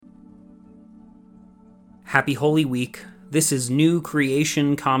Happy Holy Week. This is New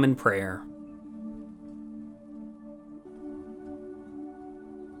Creation Common Prayer.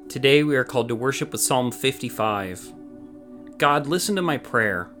 Today we are called to worship with Psalm 55. God, listen to my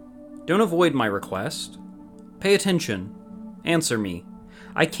prayer. Don't avoid my request. Pay attention. Answer me.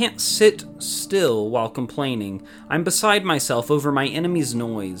 I can't sit still while complaining. I'm beside myself over my enemy's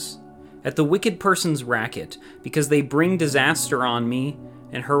noise, at the wicked person's racket, because they bring disaster on me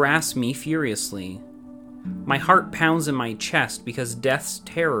and harass me furiously. My heart pounds in my chest because death's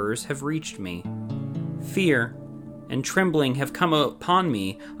terrors have reached me. Fear and trembling have come upon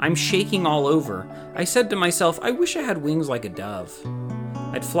me. I'm shaking all over. I said to myself, I wish I had wings like a dove.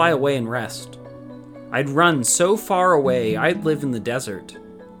 I'd fly away and rest. I'd run so far away I'd live in the desert.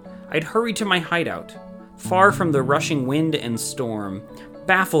 I'd hurry to my hideout, far from the rushing wind and storm.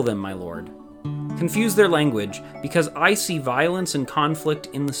 Baffle them, my Lord. Confuse their language, because I see violence and conflict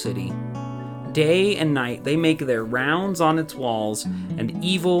in the city. Day and night they make their rounds on its walls, and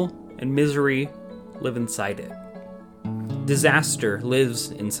evil and misery live inside it. Disaster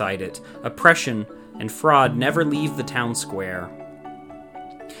lives inside it. Oppression and fraud never leave the town square.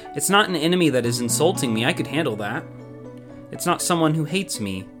 It's not an enemy that is insulting me. I could handle that. It's not someone who hates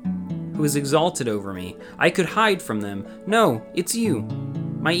me, who is exalted over me. I could hide from them. No, it's you,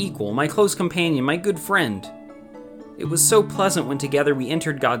 my equal, my close companion, my good friend. It was so pleasant when together we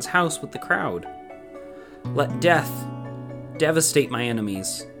entered God's house with the crowd. Let death devastate my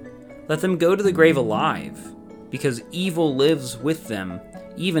enemies. Let them go to the grave alive, because evil lives with them,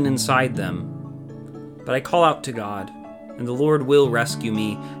 even inside them. But I call out to God, and the Lord will rescue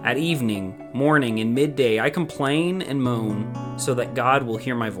me. At evening, morning, and midday I complain and moan, so that God will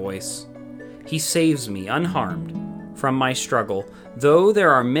hear my voice. He saves me unharmed from my struggle, though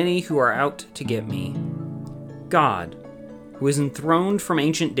there are many who are out to get me. God, who is enthroned from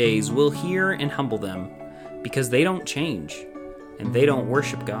ancient days, will hear and humble them, because they don't change, and they don't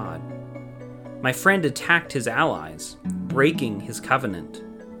worship God. My friend attacked his allies, breaking his covenant.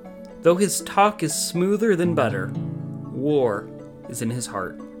 Though his talk is smoother than butter, war is in his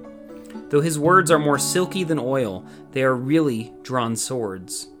heart. Though his words are more silky than oil, they are really drawn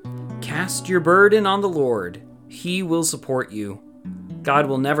swords. Cast your burden on the Lord. He will support you. God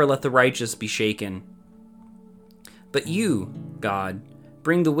will never let the righteous be shaken. But you, God,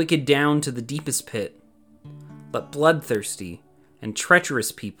 bring the wicked down to the deepest pit. Let bloodthirsty and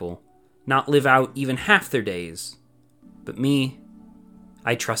treacherous people not live out even half their days. But me,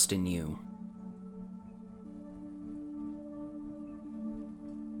 I trust in you.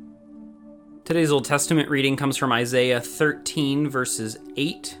 Today's Old Testament reading comes from Isaiah 13, verses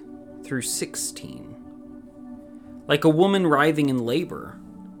 8 through 16. Like a woman writhing in labor,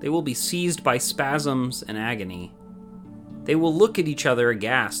 they will be seized by spasms and agony. They will look at each other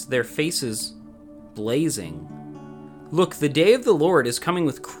aghast, their faces blazing. Look, the day of the Lord is coming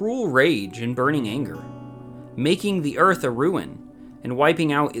with cruel rage and burning anger, making the earth a ruin and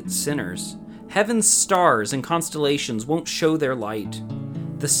wiping out its sinners. Heaven's stars and constellations won't show their light.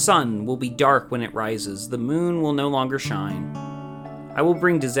 The sun will be dark when it rises. The moon will no longer shine. I will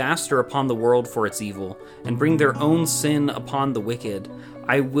bring disaster upon the world for its evil, and bring their own sin upon the wicked.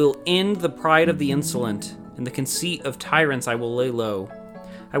 I will end the pride of the insolent, and the conceit of tyrants I will lay low.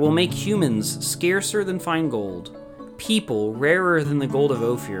 I will make humans scarcer than fine gold, people rarer than the gold of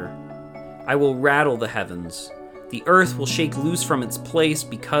Ophir. I will rattle the heavens. The earth will shake loose from its place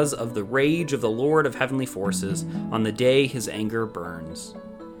because of the rage of the Lord of heavenly forces on the day his anger burns.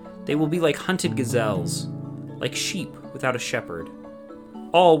 They will be like hunted gazelles, like sheep without a shepherd.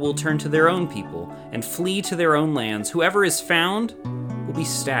 All will turn to their own people and flee to their own lands. Whoever is found will be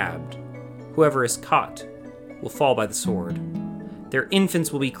stabbed. Whoever is caught will fall by the sword. Their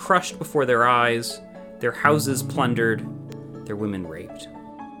infants will be crushed before their eyes, their houses plundered, their women raped.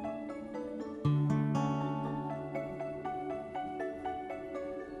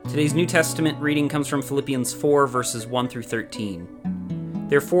 Today's New Testament reading comes from Philippians 4, verses 1 through 13.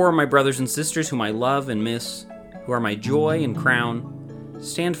 Therefore, my brothers and sisters whom I love and miss, who are my joy and crown,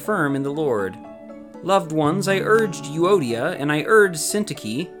 stand firm in the Lord. Loved ones, I urged Euodia and I urged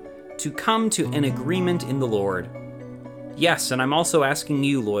Syntyche to come to an agreement in the Lord. Yes, and I'm also asking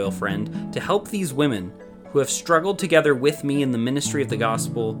you, loyal friend, to help these women who have struggled together with me in the ministry of the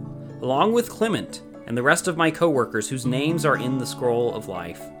gospel, along with Clement and the rest of my co-workers whose names are in the scroll of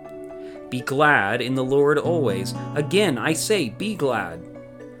life. Be glad in the Lord always. Again, I say, be glad.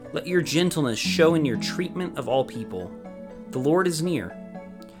 Let your gentleness show in your treatment of all people. The Lord is near.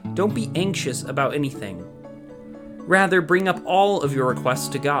 Don't be anxious about anything. Rather, bring up all of your requests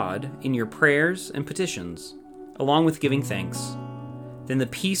to God in your prayers and petitions, along with giving thanks. Then the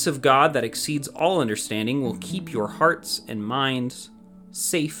peace of God that exceeds all understanding will keep your hearts and minds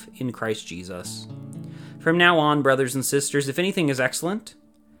safe in Christ Jesus. From now on, brothers and sisters, if anything is excellent,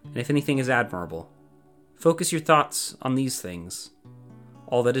 and if anything is admirable, focus your thoughts on these things: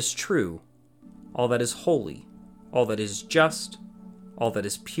 all that is true, all that is holy, all that is just, all that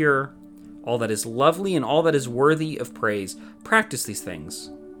is pure, all that is lovely, and all that is worthy of praise. Practice these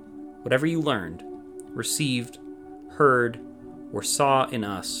things. Whatever you learned, received, heard, or saw in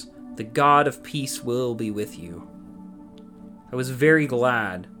us, the God of peace will be with you. I was very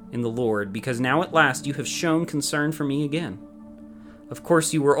glad in the Lord, because now at last you have shown concern for me again. Of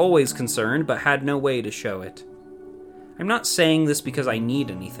course you were always concerned, but had no way to show it. I'm not saying this because I need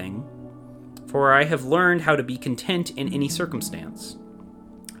anything, for I have learned how to be content in any circumstance.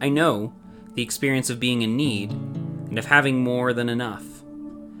 I know the experience of being in need, and of having more than enough.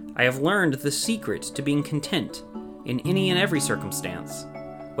 I have learned the secret to being content in any and every circumstance,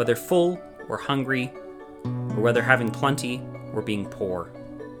 whether full or hungry, or whether having plenty or being poor.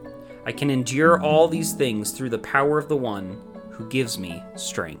 I can endure all these things through the power of the one who gives me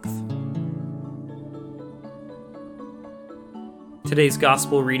strength. Today's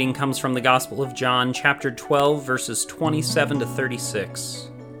gospel reading comes from the Gospel of John, chapter 12, verses 27 to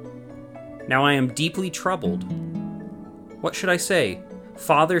 36. Now I am deeply troubled. What should I say?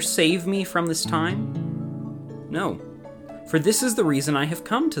 Father, save me from this time? No, for this is the reason I have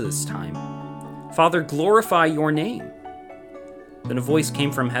come to this time. Father, glorify your name. Then a voice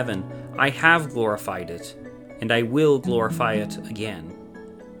came from heaven, I have glorified it, and I will glorify it again.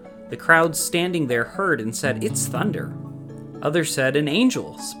 The crowd standing there heard and said, It's thunder. Others said, An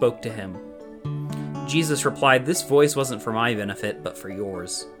angel spoke to him. Jesus replied, This voice wasn't for my benefit, but for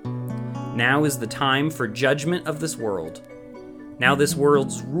yours. Now is the time for judgment of this world. Now this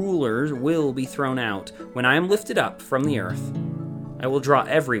world's rulers will be thrown out. When I am lifted up from the earth, I will draw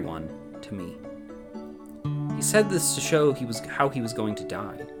everyone to me. He said this to show how he was going to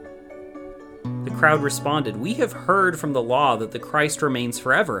die. The crowd responded, We have heard from the law that the Christ remains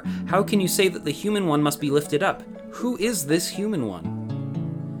forever. How can you say that the human one must be lifted up? Who is this human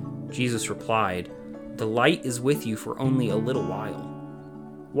one? Jesus replied, The light is with you for only a little while.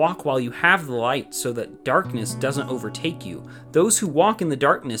 Walk while you have the light so that darkness doesn't overtake you. Those who walk in the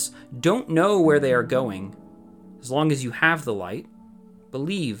darkness don't know where they are going. As long as you have the light,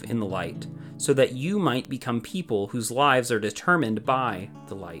 believe in the light, so that you might become people whose lives are determined by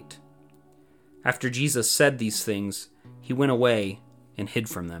the light. After Jesus said these things, he went away and hid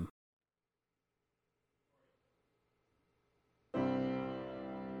from them.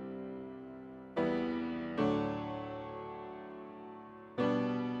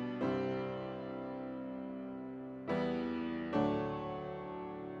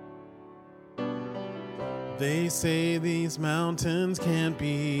 They say these mountains can't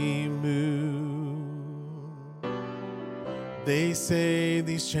be moved. They say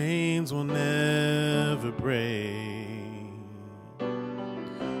these chains will never break.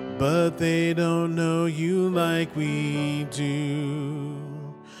 But they don't know you like we do.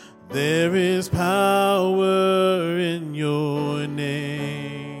 There is power in your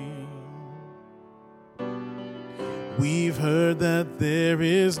name. We've heard that there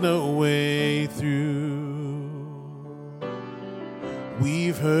is no way through.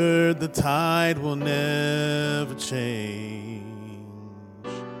 We've heard the tide will never change.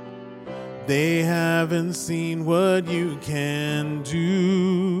 They haven't seen what you can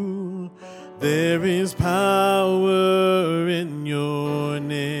do. There is power in your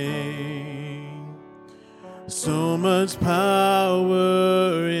name. So much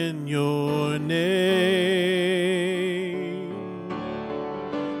power in your name.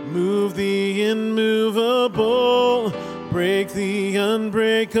 Move the immovable. Break the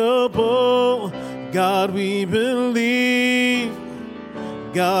unbreakable. God, we believe.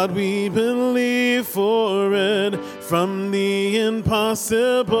 God, we believe for it. From the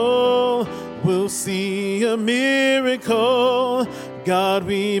impossible, we'll see a miracle. God,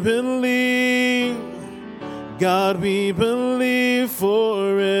 we believe. God, we believe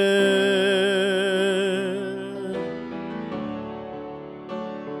for it.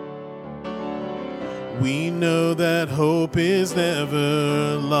 We know that hope is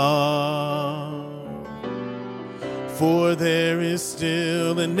never lost, for there is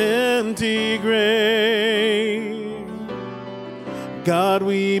still an empty grave. God,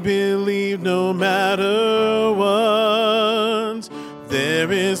 we believe no matter what,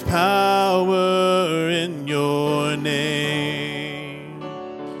 there is power in your name.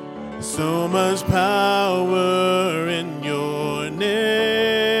 So much power in your name.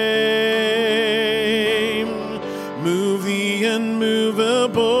 Move the unmovable.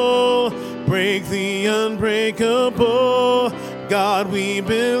 break the unbreakable. God, we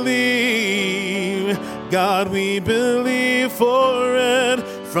believe. God, we believe for it.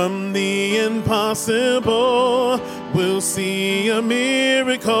 From the impossible, we'll see a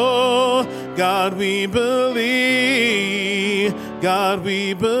miracle. God, we believe. God,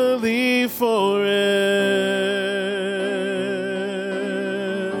 we believe for it.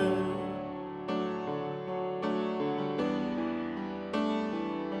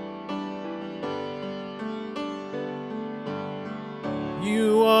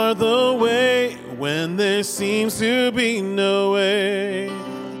 You are the way when there seems to be no way.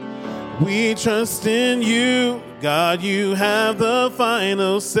 We trust in you, God, you have the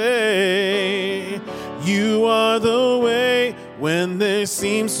final say. You are the way when there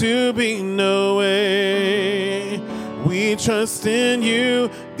seems to be no way. We trust in you,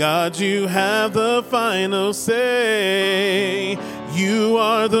 God, you have the final say. You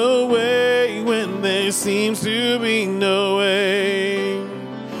are the way when there seems to be no way.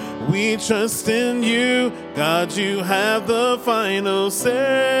 We trust in you, God, you have the final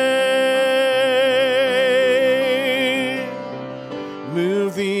say.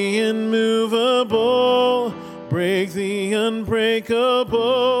 Move the immovable, break the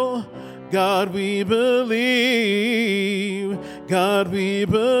unbreakable. God, we believe. God, we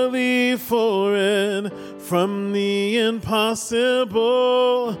believe for it. From the impossible,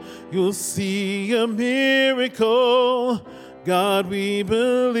 you'll see a miracle. God, we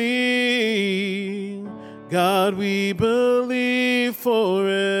believe. God, we believe for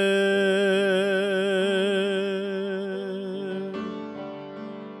it.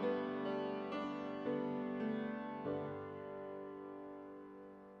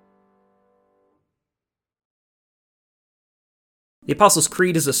 The Apostles'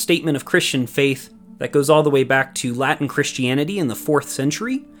 Creed is a statement of Christian faith that goes all the way back to Latin Christianity in the 4th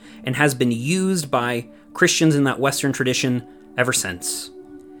century and has been used by Christians in that Western tradition ever since.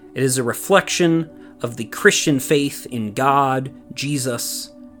 It is a reflection of the Christian faith in God,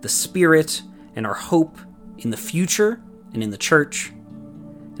 Jesus, the Spirit, and our hope in the future and in the church,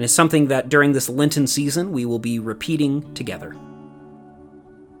 and is something that during this Lenten season we will be repeating together.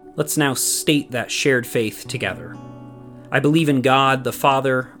 Let's now state that shared faith together. I believe in God, the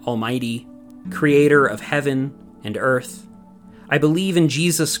Father Almighty, creator of heaven and earth. I believe in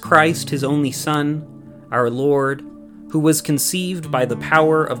Jesus Christ, his only Son, our Lord, who was conceived by the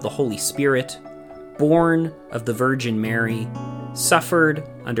power of the Holy Spirit, born of the Virgin Mary, suffered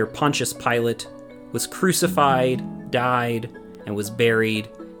under Pontius Pilate, was crucified, died, and was buried.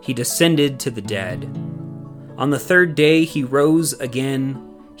 He descended to the dead. On the 3rd day he rose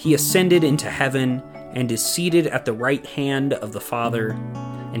again. He ascended into heaven and is seated at the right hand of the Father,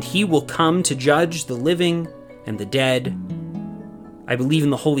 and he will come to judge the living and the dead. I believe in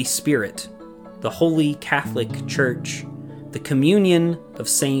the Holy Spirit, the Holy Catholic Church, the communion of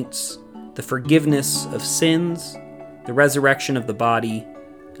saints, the forgiveness of sins, the resurrection of the body,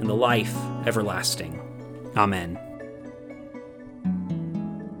 and the life everlasting. Amen.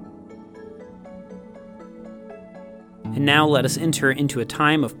 And now let us enter into a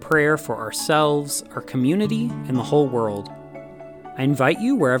time of prayer for ourselves, our community, and the whole world. I invite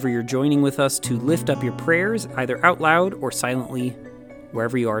you, wherever you're joining with us, to lift up your prayers, either out loud or silently,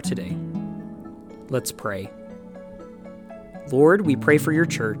 wherever you are today. Let's pray. Lord, we pray for your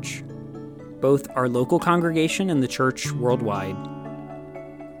church, both our local congregation and the church worldwide.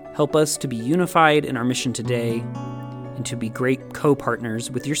 Help us to be unified in our mission today and to be great co-partners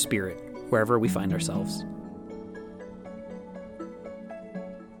with your Spirit wherever we find ourselves.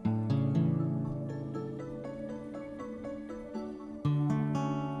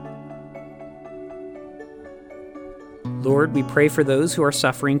 Lord, we pray for those who are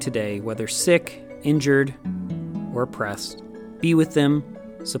suffering today, whether sick, injured, or oppressed. Be with them,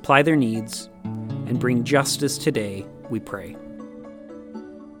 supply their needs, and bring justice today, we pray.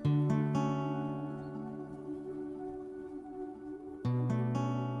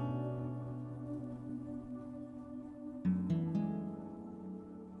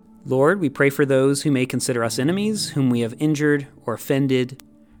 Lord, we pray for those who may consider us enemies, whom we have injured or offended.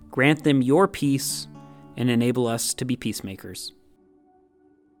 Grant them your peace and enable us to be peacemakers.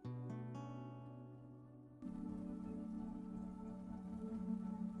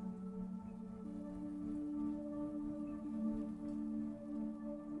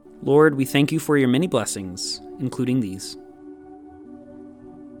 Lord, we thank you for your many blessings, including these.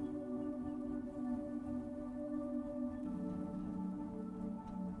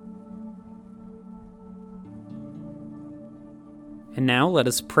 And now let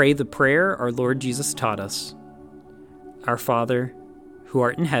us pray the prayer our Lord Jesus taught us. Our Father, who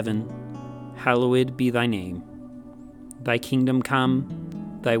art in heaven, hallowed be thy name. Thy kingdom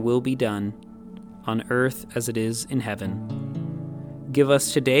come, thy will be done, on earth as it is in heaven. Give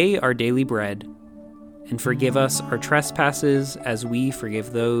us today our daily bread, and forgive us our trespasses as we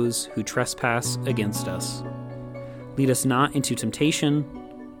forgive those who trespass against us. Lead us not into temptation,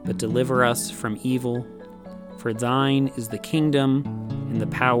 but deliver us from evil. For thine is the kingdom, and the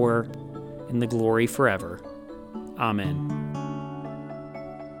power, and the glory forever. Amen.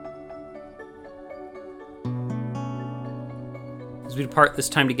 As we depart this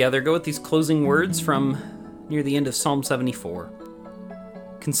time together, go with these closing words from near the end of Psalm 74.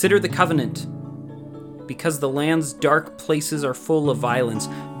 Consider the covenant, because the land's dark places are full of violence.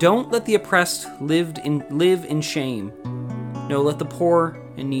 Don't let the oppressed live in shame. No, let the poor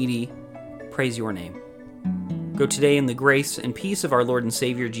and needy praise your name. Go today in the grace and peace of our Lord and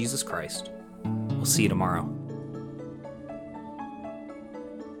Savior Jesus Christ. We'll see you tomorrow.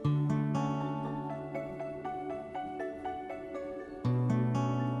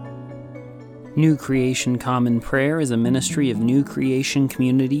 New Creation Common Prayer is a ministry of New Creation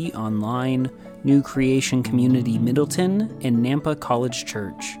Community Online, New Creation Community Middleton, and Nampa College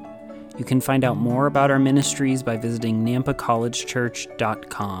Church. You can find out more about our ministries by visiting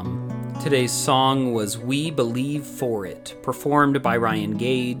nampacollegechurch.com. Today's song was We Believe For It, performed by Ryan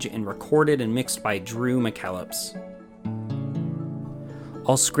Gage and recorded and mixed by Drew McKellips.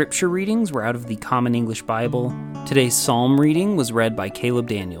 All scripture readings were out of the Common English Bible. Today's psalm reading was read by Caleb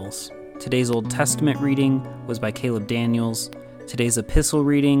Daniels. Today's Old Testament reading was by Caleb Daniels. Today's epistle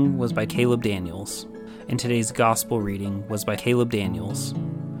reading was by Caleb Daniels. And today's gospel reading was by Caleb Daniels.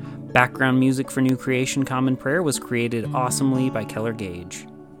 Background music for New Creation Common Prayer was created awesomely by Keller Gage.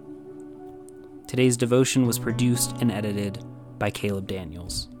 Today's devotion was produced and edited by Caleb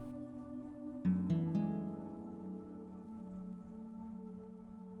Daniels.